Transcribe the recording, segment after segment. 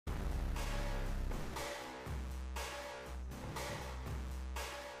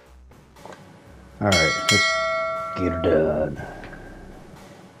Alright, let's get her done.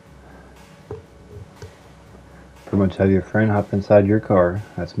 Pretty much have your friend hop inside your car.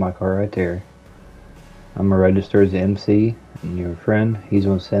 That's my car right there. I'm going to register as the MC, and your friend, he's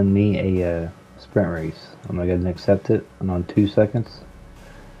going to send me a sprint race. I'm going to go ahead and accept it, and on 2 seconds,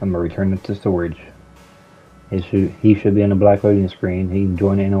 I'm going to return it to storage. He should be on the black loading screen. He can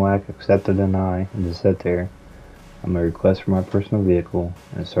join NOAC, accept or deny, and just sit there. I'm going to request for my personal vehicle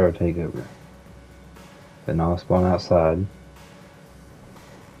and start a takeover. Then I'll spawn outside.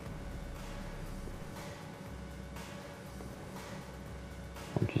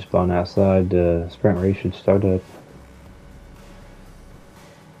 Once you spawn outside, the sprint race should start up.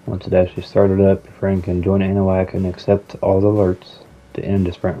 Once it actually started up, your friend can join NOAC and accept all the alerts to end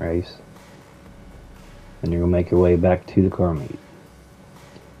the sprint race. Then you're going to make your way back to the car meet.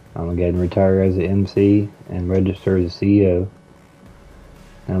 I'm going to go ahead and retire as the MC and register as the CEO.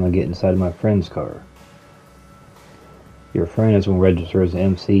 And I'm going to get inside my friend's car. Your friend is going to register as the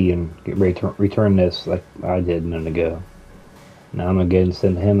MC and return this like I did a minute ago. Now I'm going to go ahead and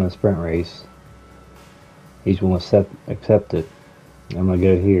send him a sprint race. He's going to accept it. I'm going to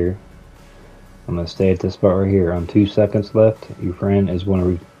go here. I'm going to stay at this spot right here. On 2 seconds left, your friend is going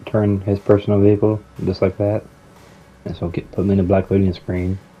to return his personal vehicle, just like that. And so put me in the black loading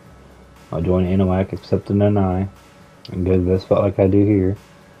screen. I'll join NOAC, accept and deny, and go to this spot like I do here.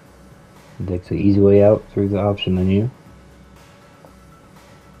 It takes the easy way out through the option menu.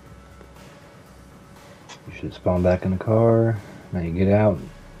 You should spawn back in the car. Now you get out,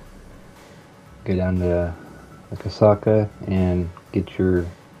 go down to the Kasaka and get your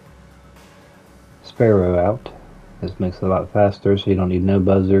Sparrow out. This makes it a lot faster, so you don't need no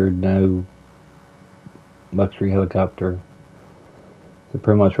Buzzard, no luxury helicopter. So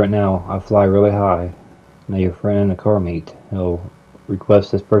pretty much right now, I fly really high. Now your friend in the car meet, he'll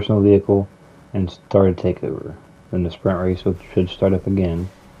request his personal vehicle and start a takeover. Then the sprint race should start up again.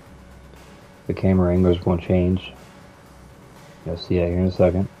 The camera angle is going to change. You'll see that here in a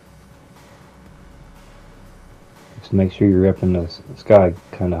second. Just make sure you're up in the sky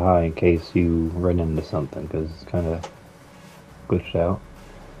kind of high in case you run into something, because it's kind of glitched out.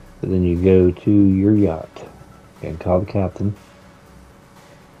 But then you go to your yacht and call the captain.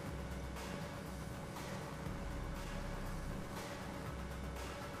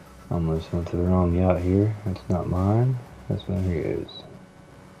 Almost went to the wrong yacht here. That's not mine. This one here is.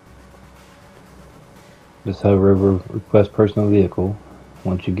 Just hover over request personal vehicle.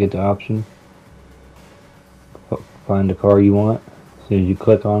 Once you get the option, find the car you want. As soon as you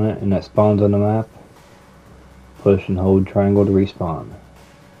click on it and that spawns on the map, push and hold triangle to respawn.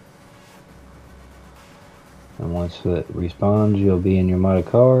 And once it respawns, you'll be in your modded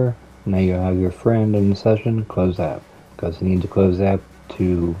car. Now you'll have your friend in the session close app, because you need to close app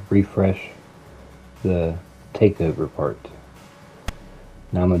to refresh the takeover part.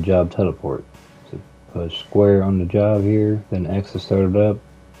 Now I'm a job teleport. So push square on the job here, then X to start it up.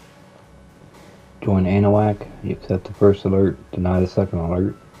 Join NOAC, you accept the first alert, deny the second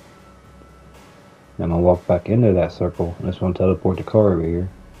alert. Now I'm going to walk back into that circle, and it's going to teleport the car over here.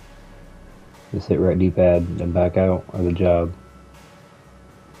 Just hit right D-pad, then back out of the job.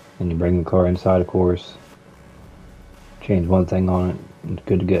 And you bring the car inside, of course. Change one thing on it, and it's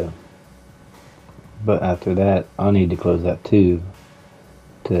good to go. But after that, I need to close that too,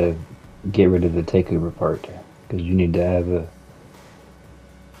 to get rid of the takeover part. Because you need to have a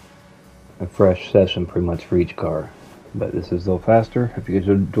fresh session pretty much for each car. But this is a little faster. If you guys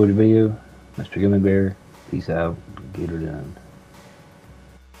enjoyed the video, Mr. Gummy Bear, peace out, get her done.